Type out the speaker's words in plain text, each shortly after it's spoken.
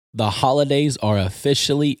The holidays are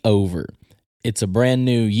officially over. It's a brand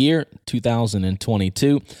new year,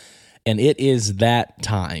 2022, and it is that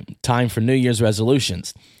time for New Year's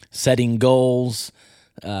resolutions, setting goals,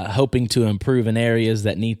 hoping to improve in areas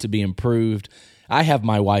that need to be improved. I have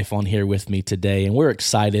my wife on here with me today, and we're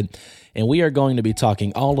excited, and we are going to be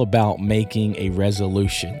talking all about making a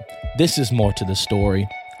resolution. This is More to the Story.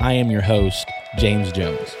 I am your host, James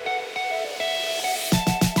Jones.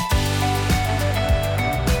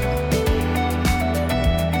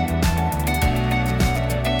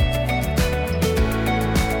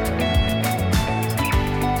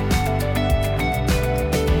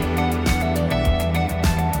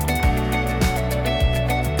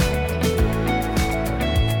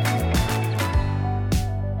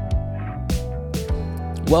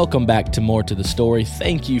 Welcome back to More to the Story.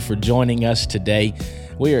 Thank you for joining us today.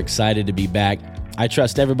 We are excited to be back. I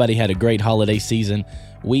trust everybody had a great holiday season.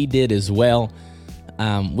 We did as well.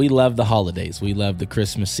 We love the holidays. We love the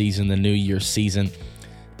Christmas season, the New Year's season.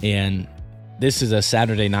 And this is a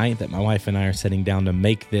Saturday night that my wife and I are sitting down to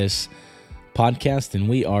make this podcast, and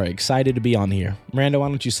we are excited to be on here. Miranda, why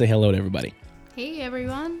don't you say hello to everybody? Hey,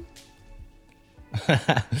 everyone.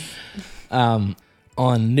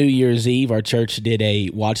 On New Year's Eve, our church did a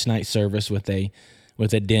watch night service with a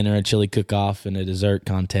dinner, a chili cook-off, and a dessert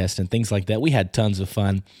contest, and things like that. We had tons of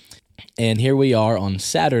fun. And here we are on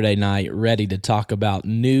Saturday night, ready to talk about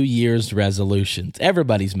New Year's resolutions.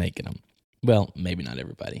 Everybody's making them. Well, maybe not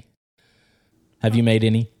everybody. Have you made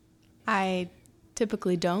any? I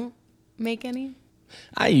typically don't make any.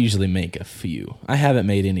 I usually make a few. I haven't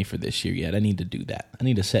made any for this year yet. I need to do that. I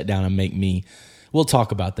need to sit down and make me. We'll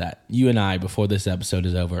talk about that. You and I, before this episode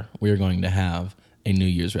is over, we're going to have a New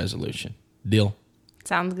Year's resolution. Deal?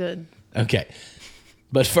 Sounds good. Okay.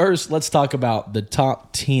 But first, let's talk about the top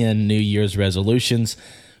 10 New Year's resolutions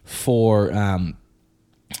for,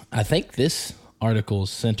 I think this article is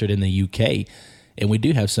centered in the UK, and we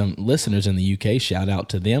do have some listeners in the UK. Shout out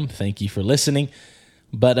to them. Thank you for listening.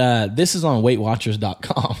 But this is on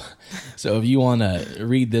WeightWatchers.com. So if you want to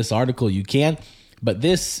read this article, you can. But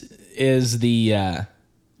this is the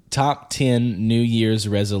top 10 New Year's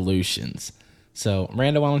resolutions. So,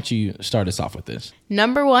 Miranda, why don't you start us off with this?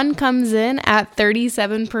 Number one comes in at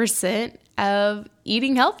 37% of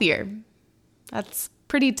eating healthier. That's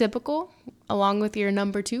pretty typical, along with your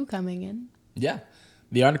number two coming in. Yeah.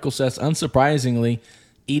 The article says, unsurprisingly,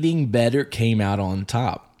 eating better came out on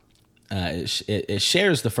top. It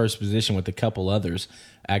shares the first position with a couple others,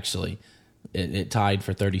 actually. It tied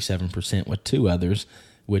for 37% with two others,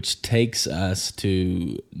 which takes us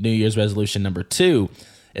to New Year's resolution number 2,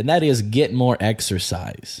 and that is get more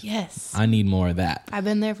exercise. Yes. I need more of that. I've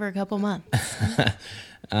been there for a couple months.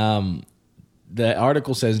 The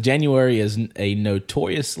article says January is a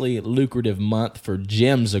notoriously lucrative month for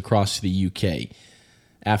gyms across the UK.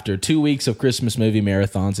 After 2 weeks of Christmas movie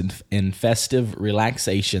marathons and festive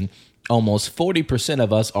relaxation, almost 40%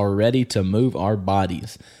 of us are ready to move our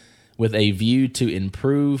bodies with a view to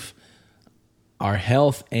improve our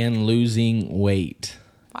health and losing weight.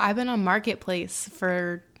 I've been on Marketplace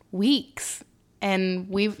for weeks, and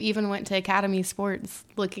we've even went to Academy Sports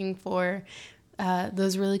looking for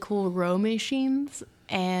those really cool row machines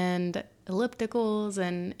and ellipticals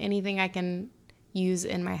and anything I can use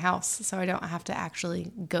in my house so I don't have to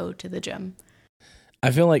actually go to the gym. I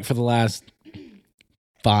feel like for the last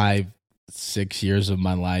 5-6 years of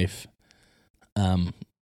my life,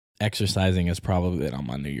 exercising has probably been on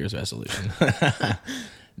my New Year's resolution.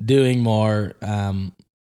 Doing more,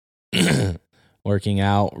 working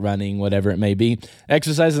out, running, whatever it may be.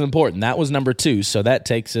 Exercise is important. That was number 2. So that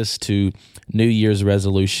takes us to New Year's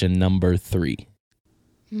resolution number 3.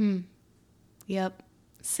 Yep.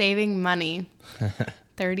 Saving money.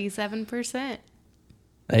 37%.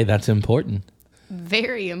 Hey, that's important.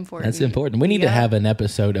 Very important. That's important. We need to have an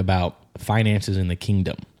episode about finances in the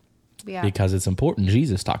kingdom. Yeah. Because it's important.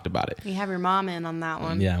 Jesus talked about it. You have your mom in on that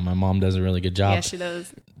one. Yeah, my mom does a really good job. Yeah, she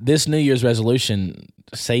does. This New Year's resolution,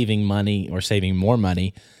 saving money or saving more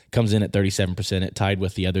money, comes in at 37%. It tied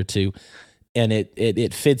with the other two. And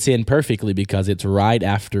it fits in perfectly because it's right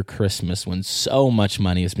after Christmas when so much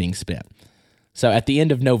money is being spent. So at the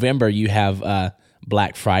end of November, you have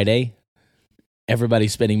Black Friday.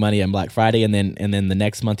 Everybody's spending money on Black Friday. And then the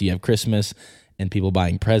next month you have Christmas and people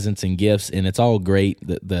buying presents and gifts, and it's all great,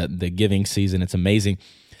 the giving season, it's amazing.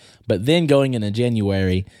 But then going into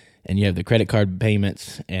January, and you have the credit card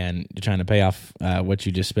payments, and you're trying to pay off what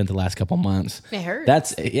you just spent the last couple months. It hurts.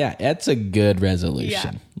 That's a good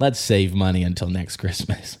resolution. Yeah. Let's save money until next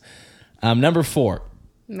Christmas. Number 4.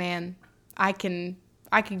 Man, I can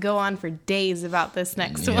I could go on for days about this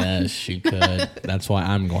next one. Yes, you could. That's why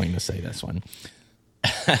I'm going to say this one.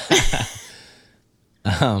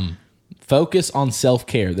 Focus on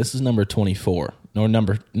self-care. This is number 24, or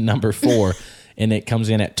number 4, and it comes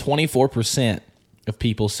in at 24% of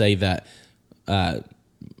people say that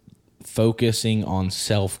focusing on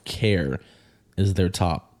self-care is their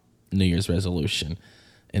top New Year's resolution.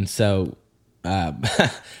 And so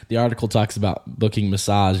the article talks about booking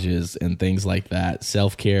massages and things like that,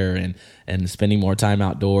 self-care and spending more time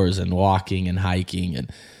outdoors and walking and hiking.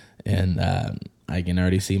 And I can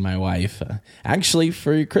already see my wife. Actually,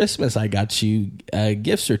 for Christmas, I got you a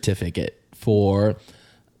gift certificate for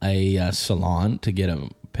a salon to get a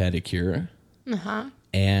pedicure.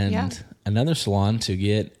 And another salon to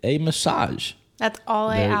get a massage. That's all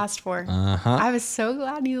I asked for. I was so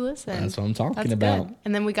glad you listened. That's what I'm talking about. Good.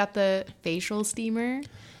 And then we got the facial steamer,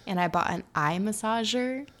 and I bought an eye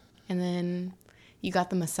massager, and then you got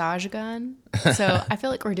the massage gun. So I feel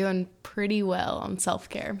like we're doing pretty well on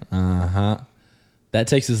self-care. That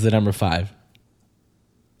takes us to number 5.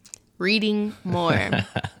 Reading more.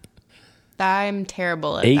 I'm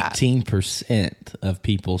terrible at 18% of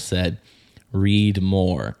people said read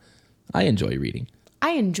more. I enjoy reading.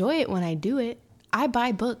 I enjoy it when I do it. I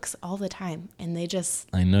buy books all the time, and they just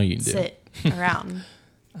I know you do. Sit around.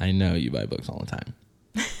 I know you buy books all the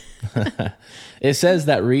time. It says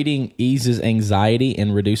that reading eases anxiety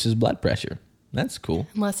and reduces blood pressure. That's cool.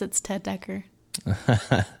 Unless it's Ted Dekker.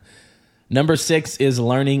 Number 6 is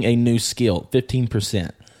learning a new skill,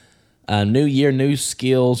 15%. New year, new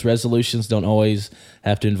skills, resolutions don't always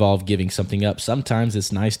have to involve giving something up. Sometimes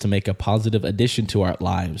it's nice to make a positive addition to our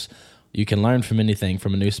lives. You can learn from anything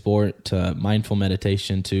from a new sport to mindful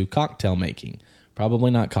meditation to cocktail making.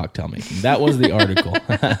 Probably not cocktail making. That was the article.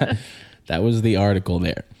 That was the article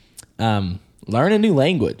there. Learn a new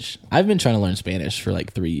language. I've been trying to learn Spanish for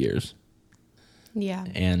like 3 years. Yeah.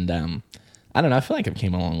 And I don't know. I feel like I've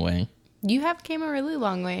came a long way. You have came a really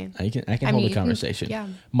long way. I can hold a conversation. Yeah.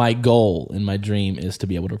 My goal and my dream is to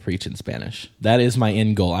be able to preach in Spanish. That is my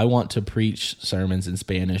end goal. I want to preach sermons in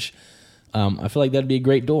Spanish. I feel like that'd be a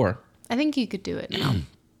great door. I think you could do it now.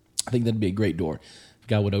 I think that'd be a great door. If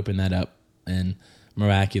God would open that up and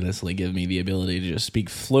miraculously give me the ability to just speak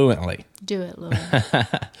fluently. Do it, Lord.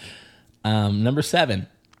 Number 7.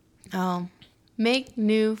 Oh, make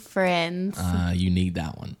new friends. You need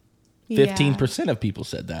that one. 15% of people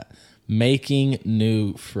said that. Making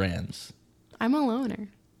new friends. I'm a loner.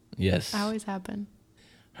 Yes. I always have been.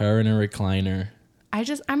 Her in a recliner.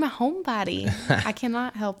 I'm a homebody. I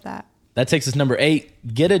cannot help that. That takes us number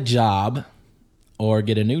 8. Get a job or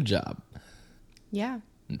get a new job. Yeah.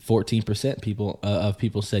 14% of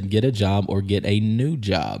people said get a job or get a new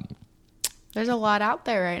job. There's a lot out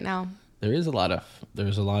there right now. There's a lot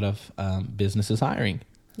of businesses hiring.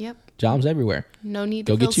 Yep. Jobs everywhere. No need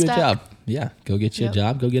to go get you stuck. a job. Yeah, go get you a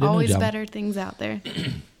job. Go get a new job. Always better things out there.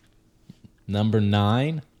 Number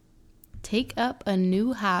 9. Take up a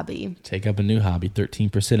new hobby. Take up a new hobby.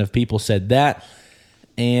 13% of people said that.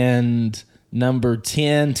 And number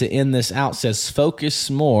 10 to end this out says focus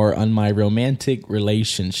more on my romantic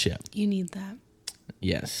relationship. You need that.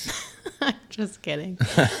 Yes. Just kidding.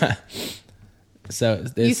 So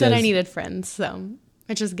you said I needed friends, so I'm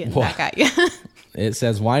just getting back at you. It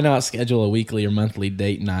says, why not schedule a weekly or monthly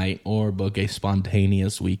date night or book a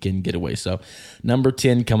spontaneous weekend getaway? So number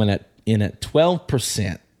 10 coming in at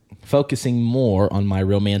 12%, focusing more on my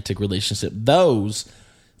romantic relationship. Those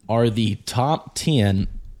are the top 10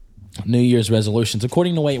 New Year's resolutions,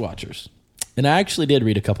 according to Weight Watchers. And I actually did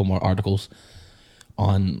read a couple more articles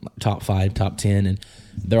on top 5, top 10, and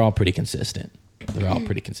they're all pretty consistent.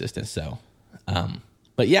 So,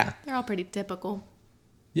 but yeah. They're all pretty typical.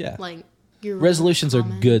 Yeah. Like your resolutions are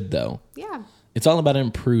good, though. Yeah. It's all about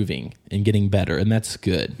improving and getting better, and that's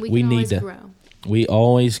good. We need to grow. We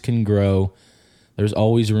always can grow. There's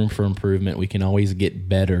always room for improvement. We can always get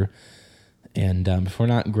better. And if we're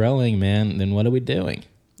not growing, man, then what are we doing?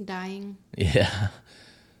 Dying. Yeah.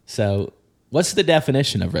 So what's the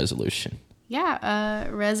definition of resolution? Yeah,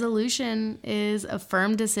 resolution is a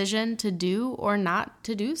firm decision to do or not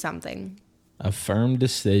to do something. A firm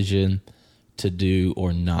decision to do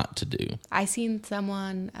or not to do. I seen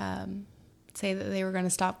someone say that they were going to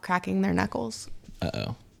stop cracking their knuckles.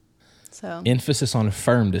 Uh-oh. So emphasis on a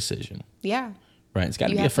firm decision. Yeah. Right. It's got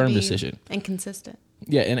to be a firm decision. And consistent.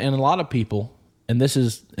 Yeah. And a lot of people, and this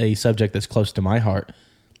is a subject that's close to my heart,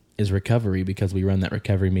 is recovery, because we run that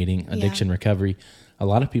recovery meeting, addiction recovery. A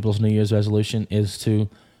lot of people's New Year's resolution is to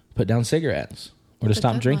put down cigarettes or to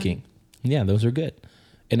stop drinking. Yeah, those are good.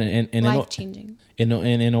 And life changing.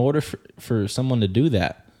 In order for someone to do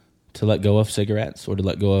that, to let go of cigarettes or to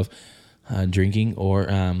let go of drinking or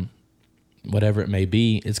whatever it may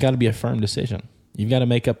be, it's got to be a firm decision. You've got to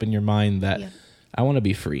make up in your mind that I want to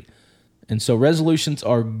be free. And so resolutions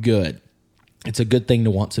are good. It's a good thing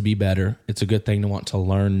to want to be better. It's a good thing to want to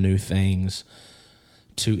learn new things,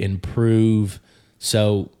 to improve.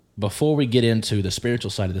 So before we get into the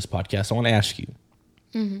spiritual side of this podcast, I want to ask you,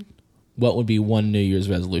 what would be one New Year's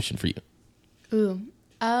resolution for you? Ooh,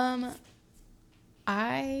 I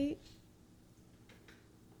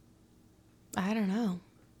don't know.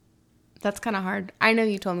 That's kind of hard. I know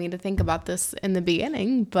you told me to think about this in the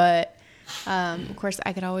beginning, but of course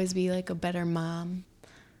I could always be like a better mom.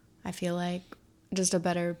 I feel like just a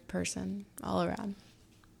better person all around.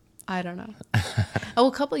 I don't know.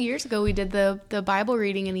 A couple of years ago we did the Bible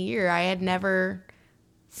reading in a year. I had never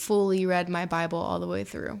fully read my Bible all the way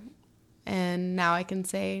through. And now I can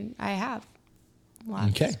say I have.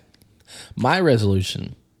 Lots. Okay. My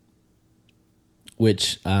resolution,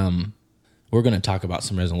 which we're going to talk about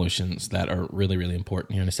some resolutions that are really, really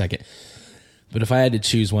important here in a second. But if I had to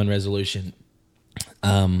choose one resolution,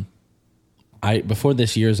 before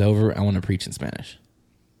this year is over, I want to preach in Spanish.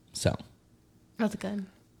 So. That's good.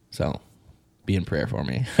 So be in prayer for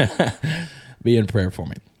me. Be in prayer for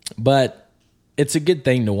me. But it's a good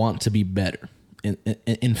thing to want to be better.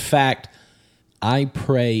 In fact, I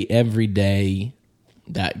pray every day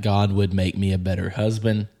that God would make me a better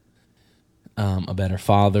husband, a better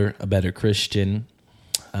father, a better Christian,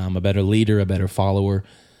 a better leader, a better follower,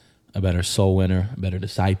 a better soul winner, a better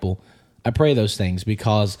disciple. I pray those things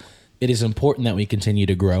because it is important that we continue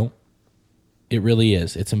to grow. It really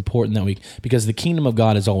is. It's important that because the kingdom of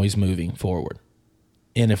God is always moving forward.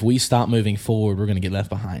 And if we stop moving forward, we're going to get left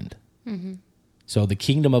behind. Mm-hmm. So the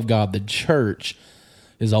kingdom of God, the church,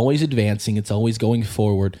 is always advancing. It's always going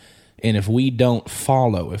forward. And if we don't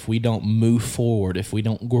follow, if we don't move forward, if we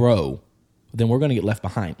don't grow, then we're going to get left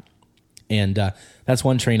behind. And that's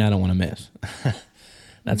one train I don't want to miss.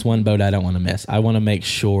 That's one boat I don't want to miss. I want to make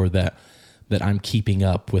sure that I'm keeping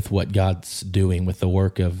up with what God's doing with the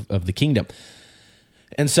work of the kingdom.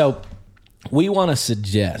 And so we want to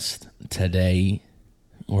suggest today,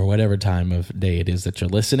 or whatever time of day it is that you're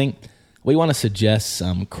listening, we want to suggest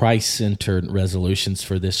some Christ-centered resolutions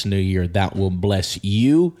for this new year that will bless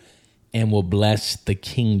you and will bless the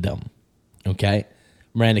kingdom. Okay?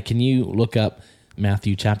 Miranda, can you look up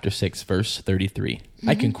Matthew chapter 6, verse 33? Mm-hmm.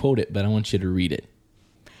 I can quote it, but I want you to read it.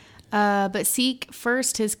 But seek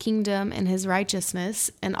first his kingdom and his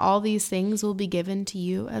righteousness, and all these things will be given to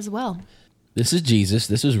you as well. This is Jesus.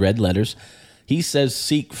 This is red letters. He says,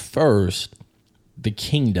 seek first the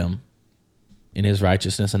kingdom and his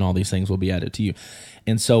righteousness, and all these things will be added to you.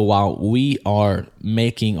 And so while we are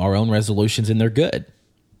making our own resolutions, and they're good,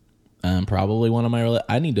 probably one of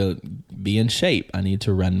I need to be in shape. I need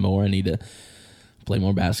to run more. I need to play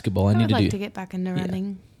more basketball. I need to get back into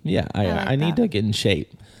running. Yeah, I need to get in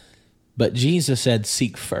shape. But Jesus said,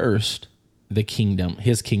 seek first the kingdom,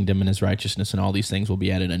 his kingdom and his righteousness, and all these things will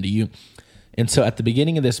be added unto you. And so at the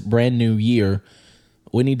beginning of this brand new year,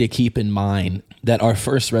 we need to keep in mind that our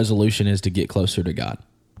first resolution is to get closer to God.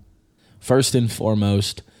 First and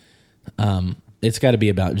foremost, it's got to be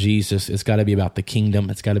about Jesus. It's got to be about the kingdom.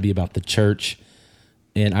 It's got to be about the church.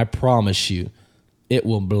 And I promise you, it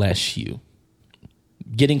will bless you.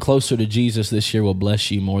 Getting closer to Jesus this year will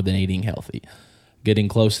bless you more than eating healthy. Getting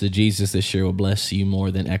close to Jesus this year will bless you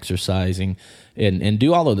more than exercising and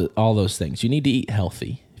do all those things. You need to eat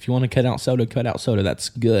healthy. If you want to cut out soda, that's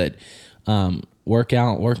good. Work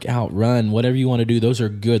out, run, whatever you want to do, those are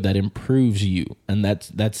good. That improves you, and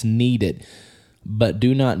that's needed. But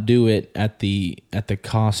do not do it at the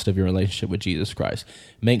cost of your relationship with Jesus Christ.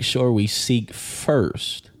 Make sure we seek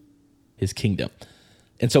first his kingdom.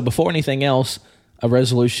 And so before anything else, a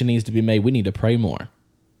resolution needs to be made. We need to pray more,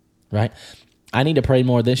 right? I need to pray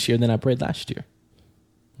more this year than I prayed last year,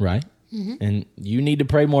 right? Mm-hmm. And you need to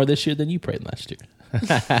pray more this year than you prayed last year.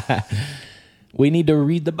 We need to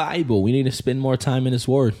read the Bible. We need to spend more time in his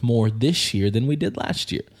word more this year than we did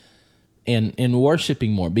last year. And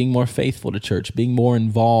worshiping more, being more faithful to church, being more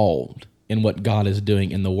involved in what God is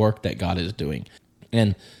doing, in the work that God is doing.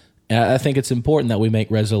 And I think it's important that we make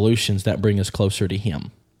resolutions that bring us closer to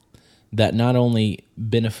him, that not only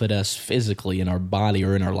benefit us physically in our body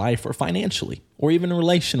or in our life or financially or even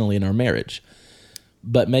relationally in our marriage,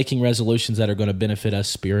 but making resolutions that are going to benefit us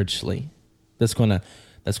spiritually. That's going to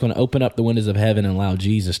open up the windows of heaven and allow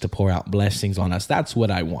Jesus to pour out blessings on us. That's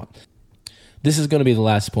what I want. This is going to be the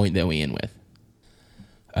last point that we end with.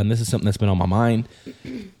 And this is something that's been on my mind.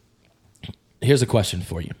 Here's a question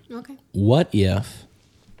for you. Okay. What if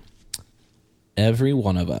every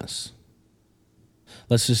one of us,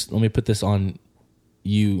 let me put this on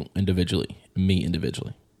you individually, me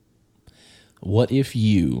individually. What if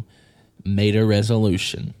you made a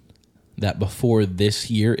resolution that before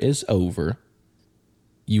this year is over,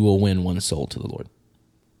 you will win one soul to the Lord?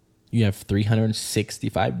 You have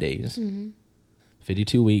 365 days,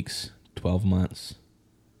 52 weeks, 12 months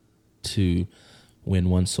to win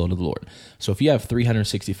one soul to the Lord. So if you have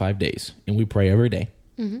 365 days and we pray every day,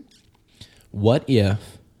 what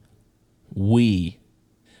if we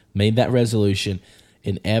made that resolution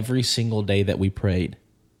in every single day that we prayed,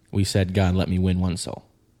 we said, God, let me win one soul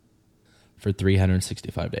for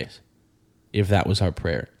 365 days. If that was our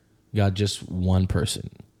prayer, God, just one person.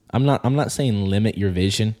 I'm not saying limit your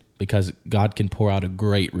vision, because God can pour out a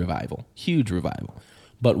great revival, huge revival.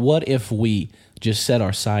 But what if we just set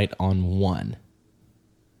our sight on one?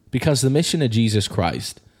 Because the mission of Jesus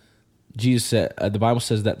Christ, Jesus said, the Bible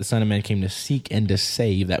says that the Son of Man came to seek and to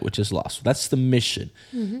save that which is lost. That's the mission,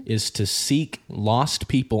 is to seek lost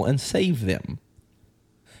people and save them.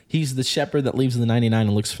 He's the shepherd that leaves the 99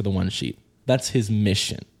 and looks for the one sheep. That's his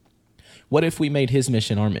mission. What if we made his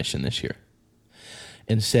mission our mission this year?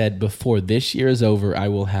 And said, before this year is over, I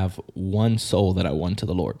will have one soul that I won to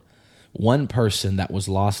the Lord. One person that was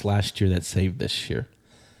lost last year that saved this year.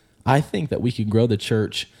 I think that we could grow the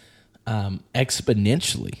church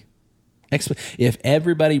exponentially. If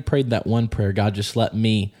everybody prayed that one prayer, God, just let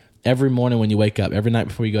me, every morning when you wake up, every night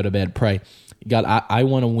before you go to bed, pray, God, I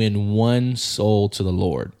want to win one soul to the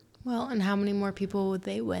Lord. Well, and how many more people would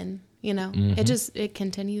they win? You know, it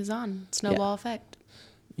continues on. Snowball effect.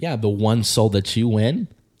 Yeah, the one soul that you win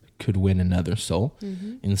could win another soul,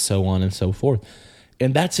 and so on and so forth.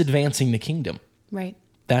 And that's advancing the kingdom. Right.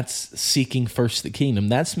 That's seeking first the kingdom.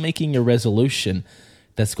 That's making a resolution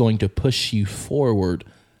that's going to push you forward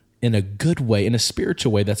in a good way, in a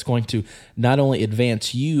spiritual way, that's going to not only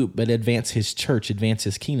advance you, but advance his church, advance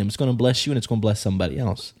his kingdom. It's going to bless you and it's going to bless somebody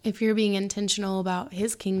else. If you're being intentional about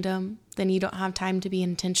his kingdom, then you don't have time to be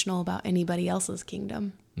intentional about anybody else's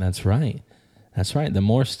kingdom. That's right. That's right. The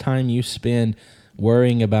more time you spend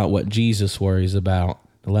worrying about what Jesus worries about,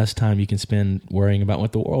 the less time you can spend worrying about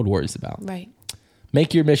what the world worries about. Right.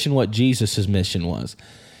 Make your mission what Jesus' mission was.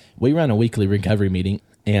 We run a weekly recovery meeting,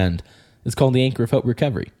 and it's called the Anchor of Hope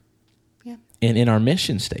Recovery. Yeah. And in our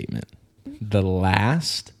mission statement, the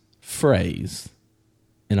last phrase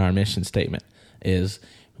in our mission statement is,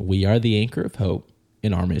 we are the anchor of hope,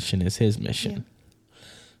 and our mission is his mission. Yeah.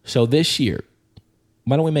 So this year,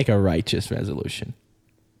 why don't we make a righteous resolution?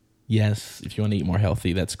 Yes, if you want to eat more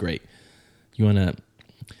healthy, that's great. You want to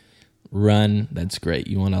run, that's great.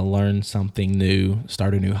 You want to learn something new,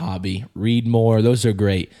 start a new hobby, read more, those are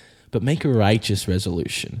great. But make a righteous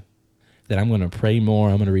resolution that I'm going to pray more,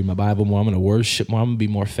 I'm going to read my Bible more, I'm going to worship more, I'm going to be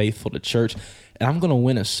more faithful to church, and I'm going to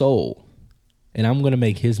win a soul, and I'm going to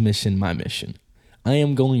make his mission my mission. I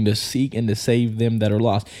am going to seek and to save them that are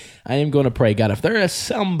lost. I am going to pray, God, if there is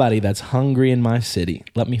somebody that's hungry in my city,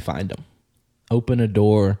 let me find them. Open a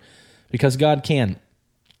door, because God can.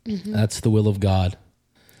 That's the will of God.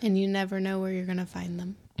 And you never know where you're going to find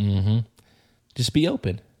them. Just be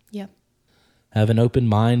open. Yep. Have an open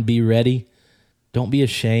mind. Be ready. Don't be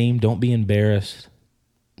ashamed. Don't be embarrassed.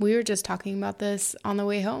 We were just talking about this on the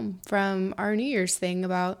way home from our New Year's thing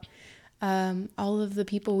about all of the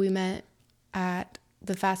people we met at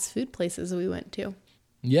the fast food places we went to.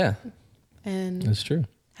 Yeah. And that's true.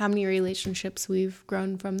 How many relationships we've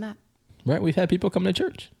grown from that. Right. We've had people come to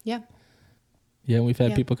church. Yeah. Yeah, we've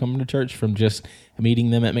had people come to church from just meeting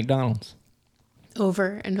them at McDonald's.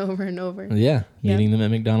 Over and over and over. Yeah, meeting them at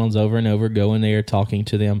McDonald's over and over, going there, talking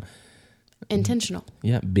to them. Intentional.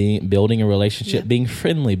 Yeah, building a relationship, being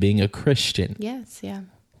friendly, being a Christian. Yes, yeah.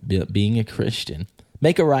 Being a Christian.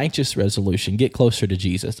 Make a righteous resolution. Get closer to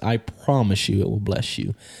Jesus. I promise you it will bless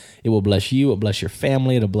you. It will bless you. It will bless your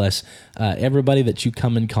family. It will bless everybody that you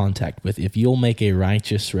come in contact with. If you'll make a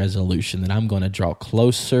righteous resolution that I'm going to draw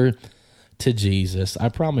closer to Jesus, I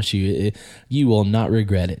promise you, you will not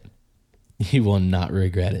regret it. You will not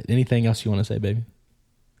regret it. Anything else you want to say, baby?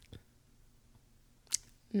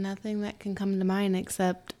 Nothing that can come to mind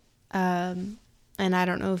except, and I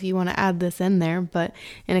don't know if you want to add this in there, but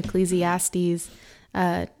in Ecclesiastes,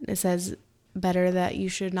 it says, better that you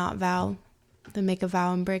should not vow than make a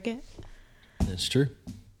vow and break it. That's true.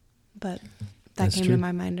 But that came to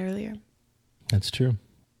my mind earlier. That's true.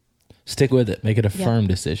 Stick with it. Make it a firm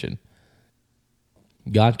decision.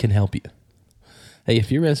 God can help you. Hey,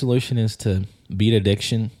 if your resolution is to beat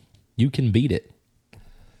addiction, you can beat it.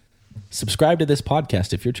 Subscribe to this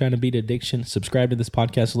podcast. If you're trying to beat addiction, subscribe to this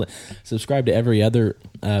podcast. Subscribe to every other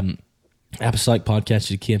apostolic podcast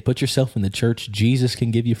you can. Put yourself in the church. Jesus can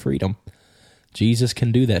give you freedom. Jesus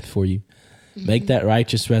can do that for you. Make that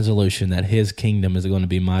righteous resolution that his kingdom is going to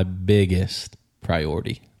be my biggest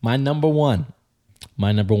priority. My number one.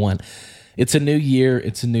 It's a new year.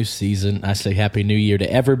 It's a new season. I say Happy New Year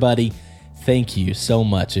to everybody. Thank you so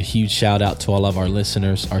much. A huge shout out to all of our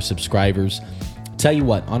listeners, our subscribers. Tell you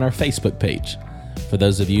what, on our Facebook page, for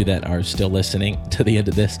those of you that are still listening to the end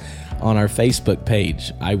of this, on our Facebook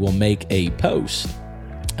page, I will make a post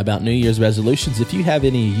about New Year's resolutions. If you have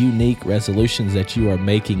any unique resolutions that you are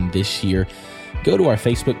making this year, go to our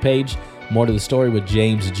Facebook page, More to the Story with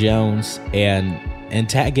James Jones, and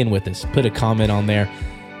tag in with us. Put a comment on there.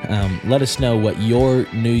 Let us know what your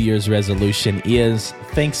New Year's resolution is.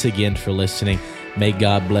 Thanks again for listening. May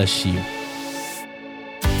God bless you.